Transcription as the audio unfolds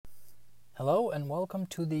Hello and welcome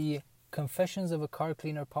to the Confessions of a Car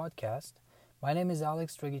Cleaner podcast. My name is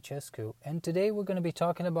Alex Dragicescu, and today we're going to be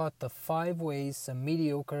talking about the 5 ways some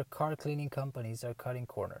mediocre car cleaning companies are cutting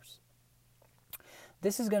corners.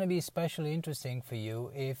 This is going to be especially interesting for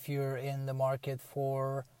you if you're in the market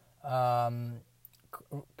for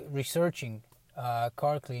researching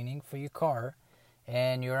car cleaning for your car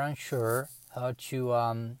and you're unsure how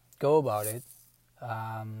to go about it.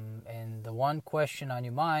 And the one question on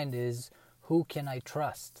your mind is, who can I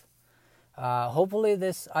trust? Hopefully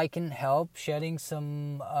I can help shedding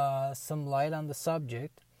some light on the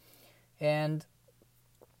subject, and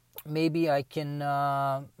maybe I can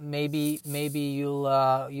maybe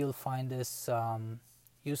you'll find this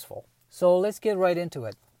useful. So let's get right into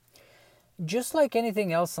it. Just like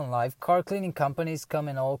anything else in life, car cleaning companies come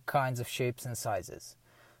in all kinds of shapes and sizes.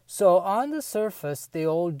 So on the surface, they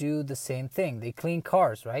all do the same thing. They clean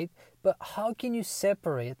cars, right? But how can you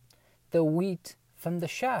separate the wheat from the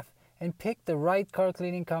chaff and pick the right car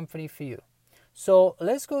cleaning company for you? So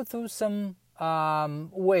let's go through some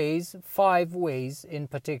ways, 5 ways in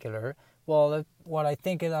particular. Well, what I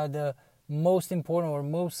think are the most important or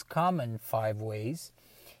most common 5 ways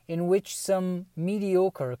in which some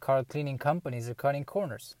mediocre car cleaning companies are cutting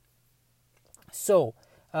corners. So,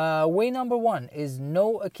 way number 1 is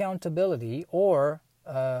no accountability, or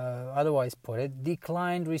otherwise put it,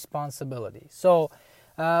 declined responsibility. So,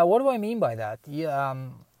 what do I mean by that?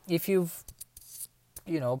 If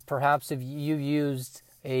perhaps if you've used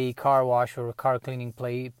a car wash or a car cleaning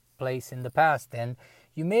place in the past, then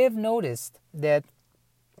you may have noticed that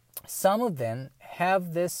some of them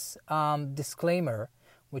have this disclaimer,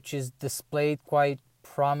 which is displayed quite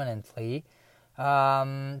prominently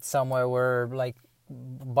somewhere where, like,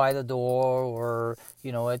 by the door, or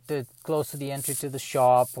close to the entry to the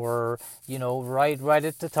shop, or right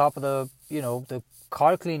at the top of the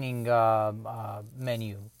car cleaning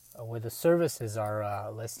menu where the services are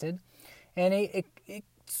listed. And it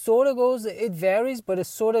sort of goes, it varies, but it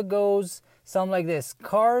sort of goes something like this: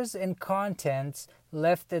 cars and contents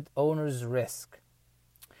left at owner's risk.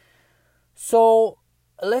 So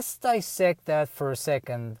let's dissect that for a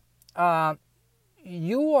second.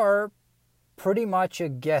 You are pretty much a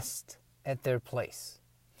guest at their place,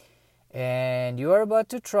 and you are about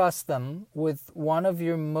to trust them with one of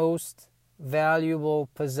your most valuable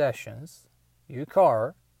possessions, your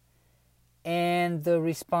car, and the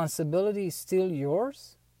responsibility is still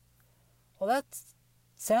yours. Well, that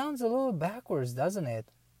sounds a little backwards, doesn't it?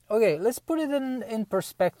 Okay, let's put it in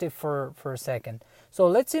perspective for a second. So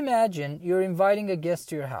let's imagine you're inviting a guest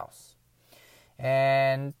to your house,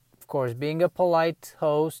 and of course, being a polite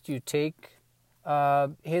host, you take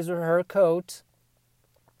his or her coat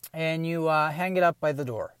and you hang it up by the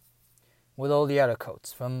door with all the other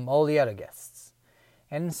coats from all the other guests.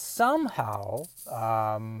 And somehow,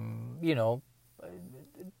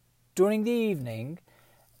 during the evening,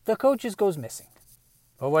 the coat just goes missing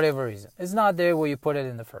for whatever reason. It's not there where you put it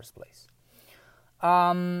in the first place.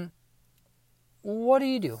 What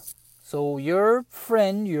do? So your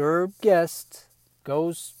friend, your guest,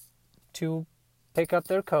 goes to pick up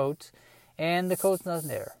their coat, and the coat's not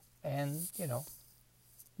there. And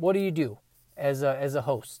what do you do as a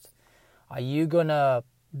host? Are you gonna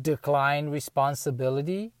decline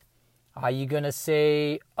responsibility? Are you gonna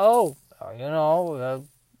say,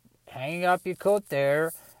 hanging up your coat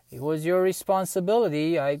there, it was your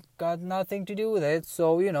responsibility, I got nothing to do with it,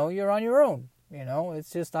 so you're on your own.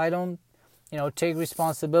 It's just, I don't take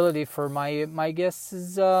responsibility for my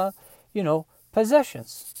guests'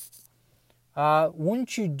 possessions.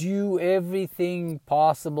 Wouldn't you do everything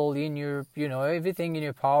possible in your everything in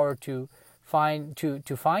your power to find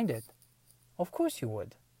it? Of course you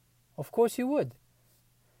would.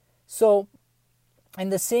 So, in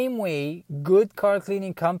the same way, good car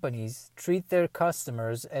cleaning companies treat their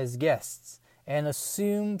customers as guests and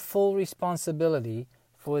assume full responsibility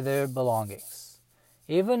for their belongings,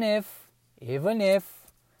 even if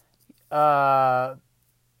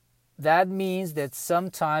that means that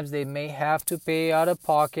sometimes they may have to pay out of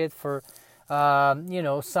pocket for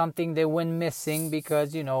something they went missing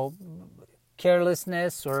because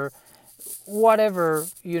carelessness or whatever.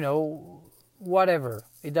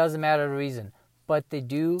 It doesn't matter the reason, but they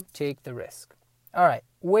do take the risk. All right,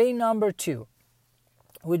 way number 2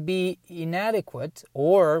 would be inadequate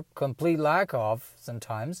or complete lack of,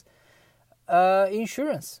 sometimes,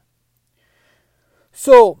 insurance.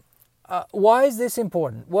 So, why is this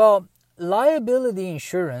important? Well, liability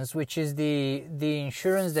insurance, which is the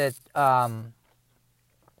insurance that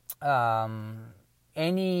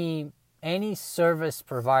any service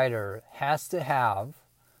provider has to have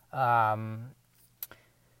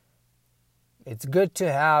it's good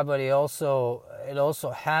to have, but it also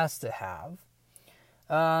has to have,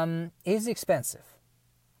 is expensive.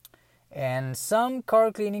 And some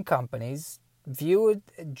car cleaning companies view it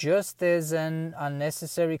just as an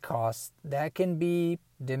unnecessary cost that can be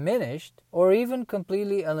diminished or even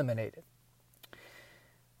completely eliminated.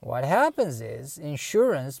 What happens is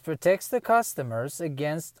insurance protects the customers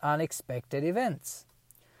against unexpected events,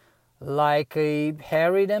 like a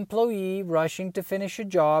harried employee rushing to finish a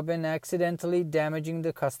job and accidentally damaging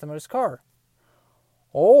the customer's car,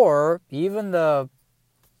 or even the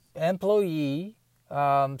employee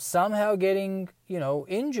somehow getting,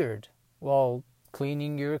 injured while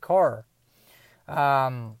cleaning your car.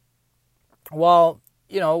 While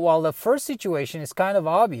the first situation is kind of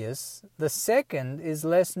obvious, the second is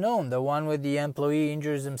less known, the one where the employee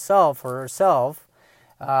injures himself or herself,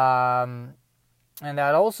 and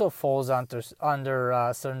that also falls under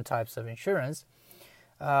certain types of insurance,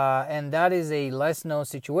 and that is a less known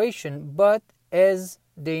situation, but as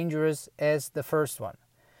dangerous as the first one.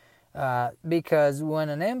 Because when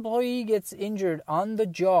an employee gets injured on the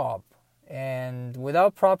job and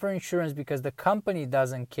without proper insurance because the company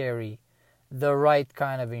doesn't carry the right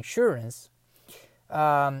kind of insurance,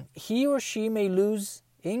 he or she may lose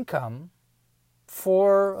income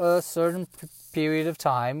for a certain period of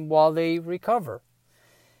time while they recover.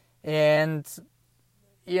 And,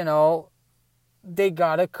 they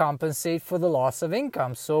gotta compensate for the loss of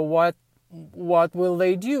income. So what will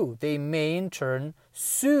they do? They may in turn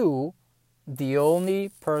sue the only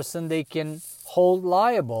person they can hold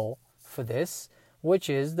liable for this, which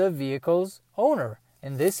is the vehicle's owner,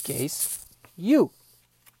 in this case, you.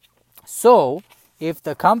 So if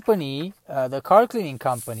the company, the car cleaning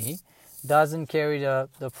company, doesn't carry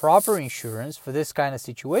the proper insurance for this kind of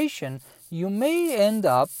situation, you may end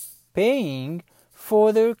up paying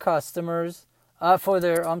for their customers, for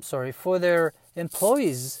their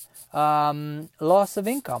employees' loss of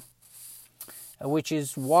income, which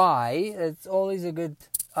is why it's always a good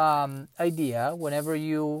idea when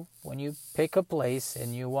you pick a place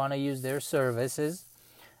and you want to use their services,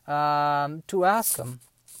 to ask them,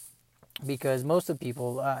 because most of the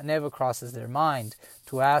people never crosses their mind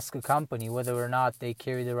to ask a company whether or not they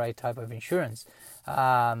carry the right type of insurance.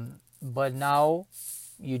 But now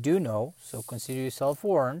you do know, so consider yourself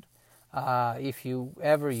warned. If you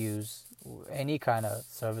ever use any kind of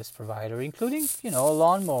service provider, including a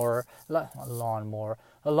lawn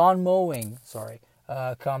mowing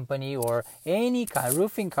company, or any kind of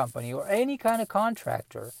roofing company, or any kind of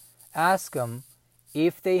contractor, ask them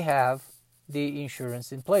if they have the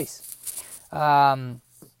insurance in place.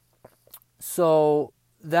 So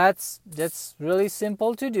that's really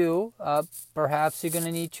simple to do. Perhaps you're going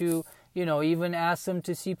to need to even ask them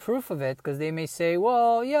to see proof of it, because they may say,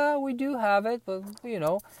 well, yeah, we do have it, but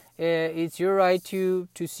it's your right to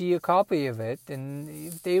see a copy of it. And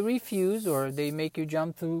if they refuse, or they make you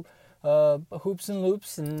jump through hoops and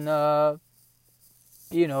loops and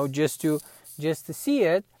just to see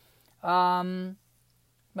it,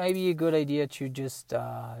 maybe a good idea to just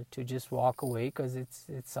walk away, because it's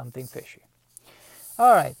something fishy.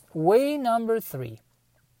 All right, way number 3.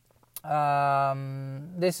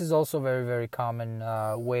 This is also a very, very common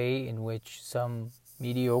way in which some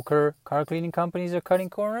mediocre car cleaning companies are cutting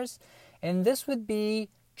corners, and this would be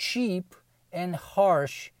cheap and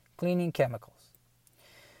harsh cleaning chemicals.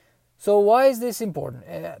 So why is this important?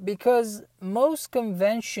 Because most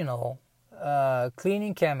conventional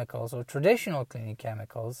cleaning chemicals, or traditional cleaning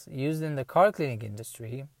chemicals used in the car cleaning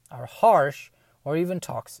industry, are harsh or even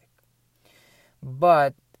toxic.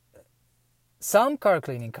 But some car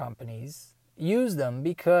cleaning companies use them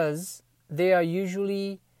because they are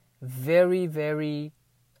usually very, very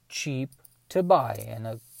cheap to buy. And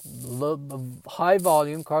a high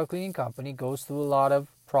volume car cleaning company goes through a lot of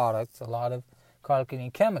products, a lot of car cleaning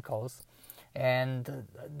chemicals, and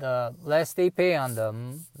the less they pay on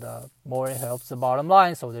them, the more it helps the bottom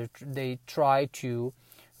line. So they try to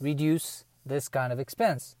reduce this kind of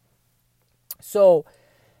expense. So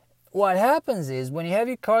what happens is, when you have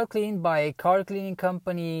your car cleaned by a car cleaning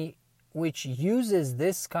company which uses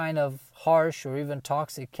this kind of harsh or even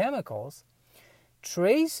toxic chemicals,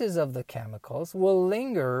 traces of the chemicals will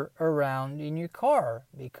linger around in your car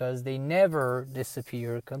because they never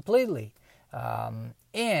disappear completely.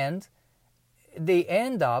 And they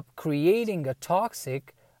end up creating a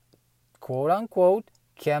toxic, quote-unquote,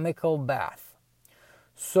 chemical bath.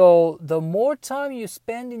 So the more time you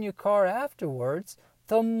spend in your car afterwards,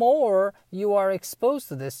 the more you are exposed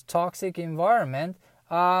to this toxic environment,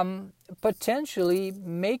 potentially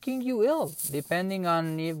making you ill, depending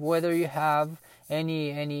on whether you have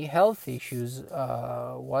any health issues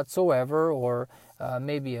whatsoever, or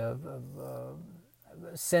maybe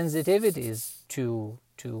sensitivities to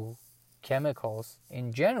chemicals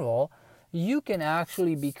in general, you can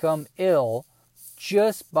actually become ill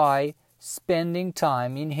just by spending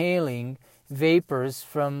time inhaling vapors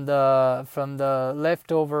from the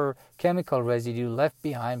leftover chemical residue left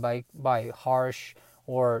behind by harsh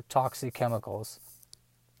or toxic chemicals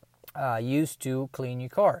used to clean your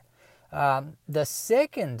car. The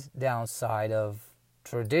second downside of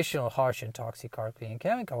traditional harsh and toxic car cleaning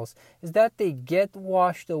chemicals is that they get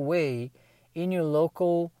washed away in your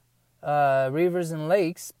local rivers and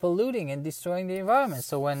lakes, polluting and destroying the environment.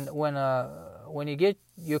 So when you get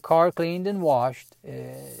your car cleaned and washed,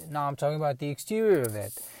 now I'm talking about the exterior of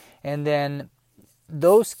it, and then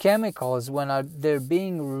those chemicals, when they're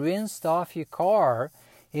being rinsed off your car,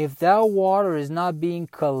 if that water is not being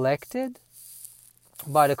collected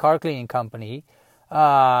by the car cleaning company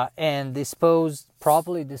and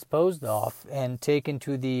properly disposed of and taken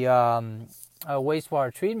to the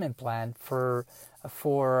wastewater treatment plant for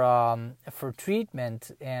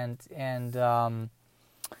treatment and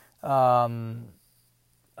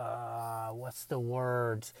what's the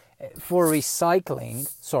word, for recycling.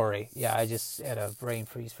 Sorry, yeah, I just had a brain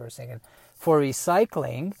freeze for a second. For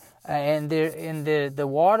recycling, and the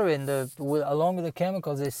water along with the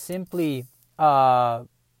chemicals is simply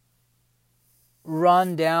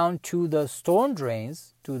run down to the storm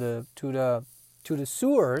drains, to the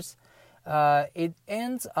sewers. It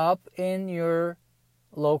ends up in your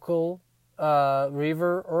local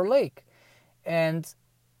river or lake. And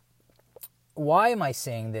why am I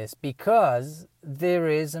saying this? Because there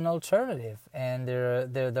is an alternative, and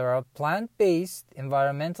there are plant-based,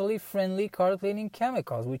 environmentally friendly car cleaning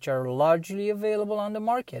chemicals which are largely available on the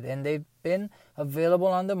market, and they've been available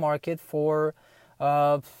on the market for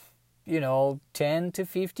 10 to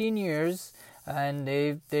 15 years, and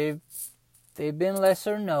they've been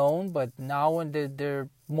lesser known, but now when they're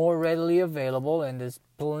more readily available, and there's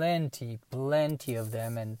plenty of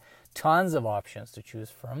them and tons of options to choose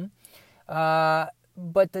from.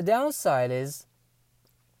 But the downside is,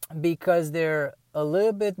 because they're a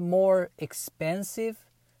little bit more expensive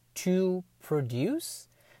to produce,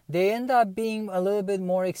 they end up being a little bit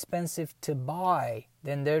more expensive to buy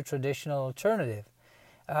than their traditional alternative.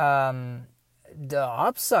 The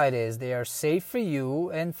upside is they are safe for you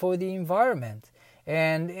and for the environment,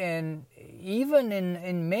 and even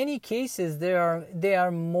in many cases they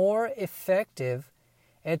are more effective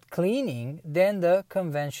at cleaning than the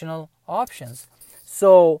conventional options.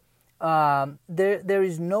 So there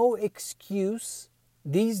is no excuse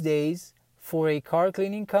these days for a car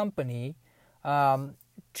cleaning company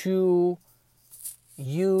to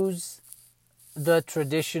use the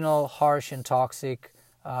traditional harsh and toxic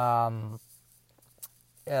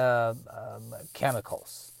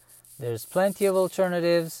chemicals. There's plenty of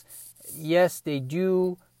alternatives. Yes, they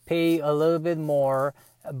do pay a little bit more,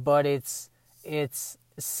 but it's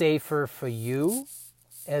safer for you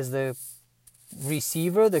as the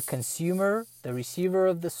receiver, the consumer, the receiver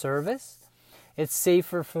of the service. It's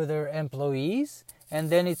safer for their employees, and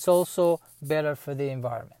then it's also better for the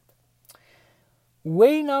environment.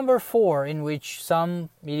 Way number 4 in which some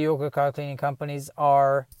mediocre car cleaning companies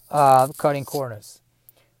are cutting corners: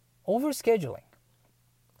 overscheduling.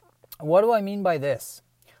 What do I mean by this?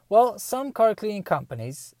 Well, some car cleaning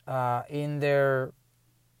companies, in their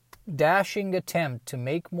dashing attempt to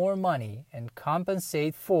make more money and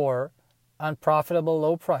compensate for unprofitable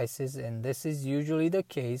low prices, and this is usually the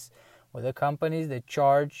case with the companies that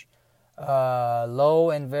charge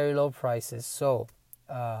low and very low prices, so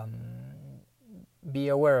be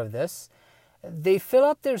aware of this. They fill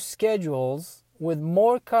up their schedules with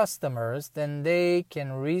more customers than they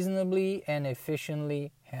can reasonably and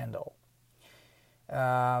efficiently handle.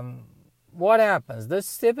 What happens?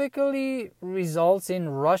 This typically results in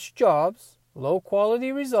rush jobs, low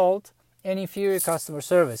quality result, and inferior customer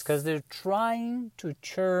service, because they're trying to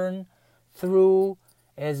churn through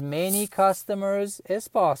as many customers as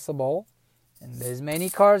possible and as many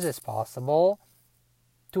cars as possible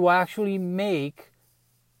to actually make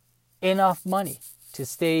enough money to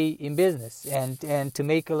stay in business and to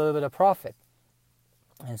make a little bit of profit.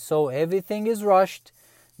 And so everything is rushed,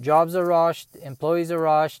 jobs are rushed, employees are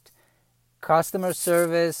rushed, customer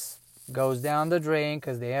service goes down the drain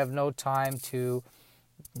because they have no time to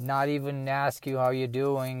not even ask you how you're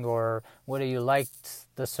doing or whether you liked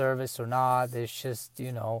the service or not. It's just,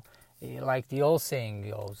 like the old saying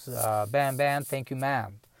goes, bam, bam, thank you,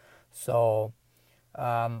 ma'am. So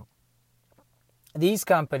these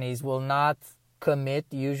companies will not commit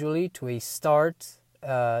usually to a start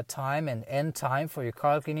time and end time for your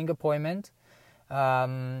car cleaning appointment,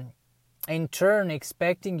 in turn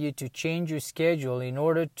expecting you to change your schedule in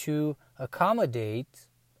order to accommodate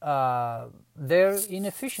their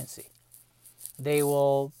inefficiency. They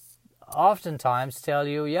will oftentimes tell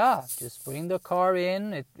you, yeah, just bring the car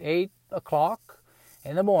in at 8 o'clock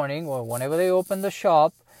in the morning or whenever they open the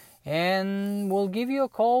shop, and we'll give you a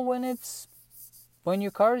call when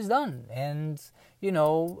your car is done. And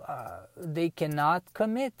they cannot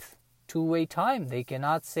commit to a time. They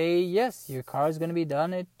cannot say, yes, your car is going to be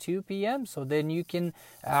done at 2 p.m. So then you can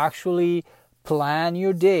actually plan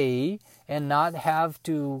your day and not have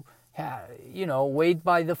to wait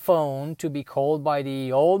by the phone to be called by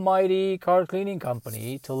the almighty car cleaning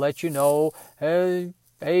company to let you know, hey,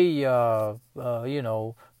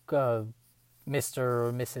 Mr.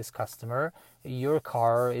 or Mrs. Customer, your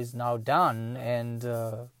car is now done, and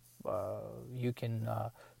you can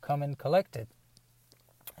come and collect it.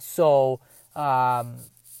 So I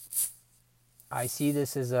see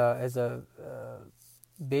this as a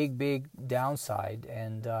big downside,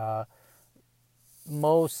 and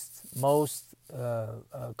most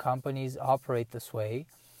companies operate this way,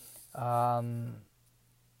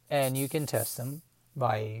 and you can test them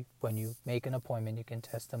by when you make an appointment. You can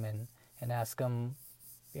test them and ask them,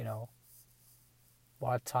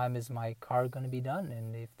 what time is my car going to be done?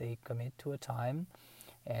 And if they commit to a time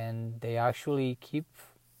and they actually keep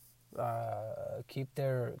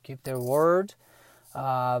their word,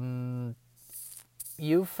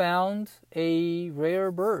 you found a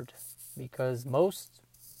rare bird, because most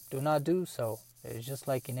do not do so. It's just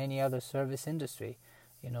like in any other service industry.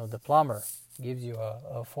 The plumber gives you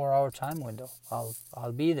a 4-hour time window.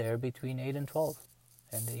 I'll be there between 8 and 12,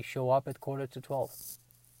 and they show up at 11:45.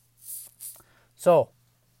 So,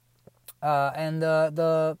 and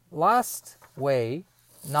the last way,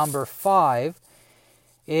 number 5,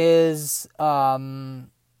 is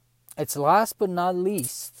it's last but not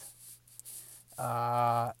least.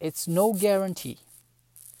 It's no guarantee.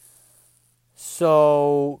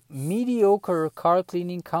 So mediocre car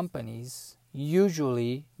cleaning companies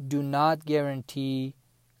usually do not guarantee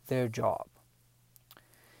their job,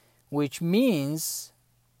 which means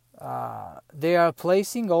they are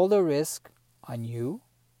placing all the risk on you,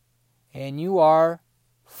 and you are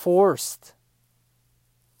forced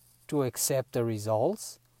to accept the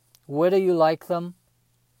results, whether you like them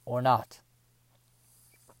or not.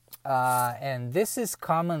 And this is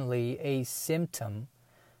commonly a symptom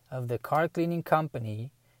of the car cleaning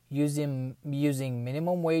company using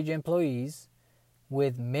minimum wage employees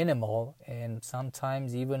with minimal and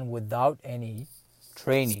sometimes even without any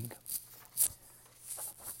training.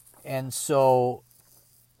 And so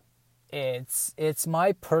it's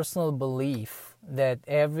my personal belief that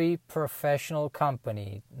every professional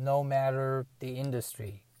company, no matter the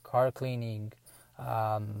industry, car cleaning,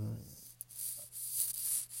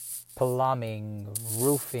 plumbing,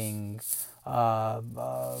 roofing,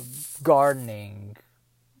 gardening,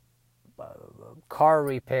 car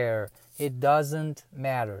repair, it doesn't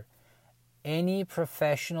matter. Any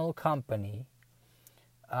professional company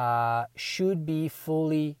should be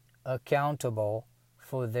fully accountable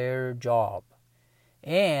for their job.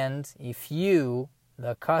 And if you,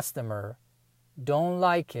 the customer, don't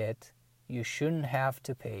like it, you shouldn't have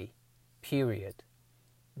to pay, period.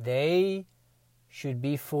 They should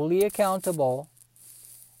be fully accountable.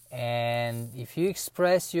 And if you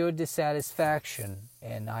express your dissatisfaction,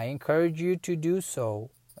 and I encourage you to do so,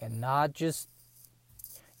 and not just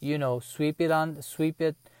sweep it under the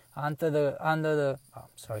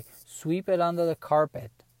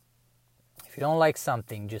carpet. If you don't like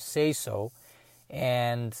something, just say so,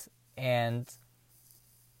 and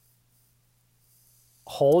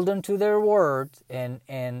hold them to their word, and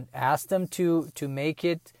ask them to make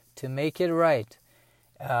it right.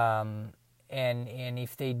 And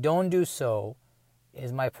if they don't do so,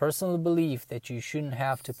 it's my personal belief that you shouldn't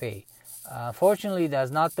have to pay. Fortunately,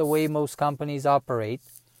 that's not the way most companies operate,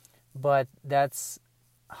 but that's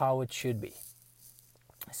how it should be.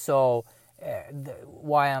 So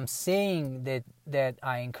why I'm saying that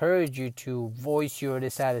I encourage you to voice your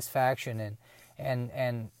dissatisfaction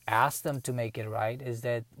and ask them to make it right is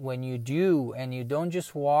that when you do, and you don't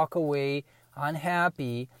just walk away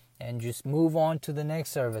unhappy and just move on to the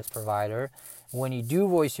next service provider, when you do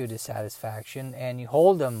voice your dissatisfaction and you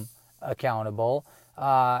hold them accountable,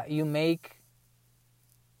 you make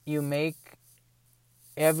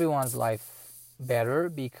everyone's life better,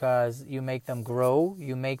 because you make them grow.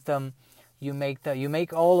 You make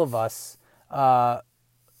all of us.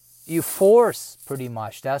 You force, pretty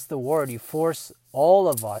much. That's the word. You force all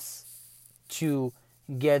of us to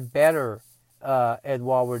get better at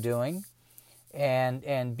what we're doing,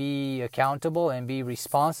 and be accountable and be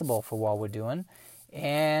responsible for what we're doing,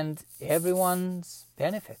 and everyone's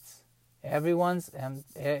benefits. Everyone's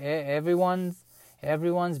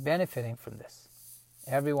benefiting from this.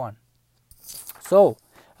 Everyone. So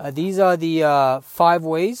these are the 5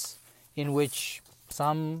 ways in which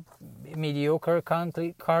some mediocre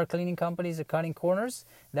car cleaning companies are cutting corners.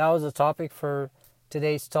 That was the topic for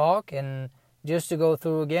today's talk. And just to go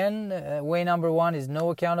through again, way number 1 is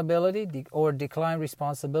no accountability or declined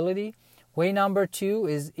responsibility. Way number 2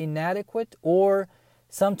 is inadequate or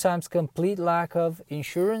sometimes complete lack of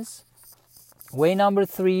insurance. Way number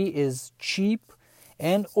 3 is cheap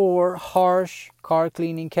and or harsh car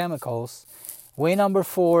cleaning chemicals. Way number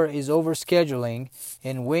 4 is overscheduling.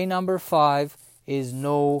 And way number 5 is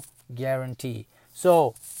no guarantee.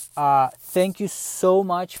 So, thank you so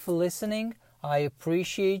much for listening. I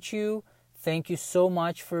appreciate you. Thank you so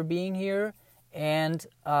much for being here. And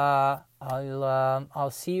I'll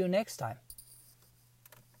see you next time.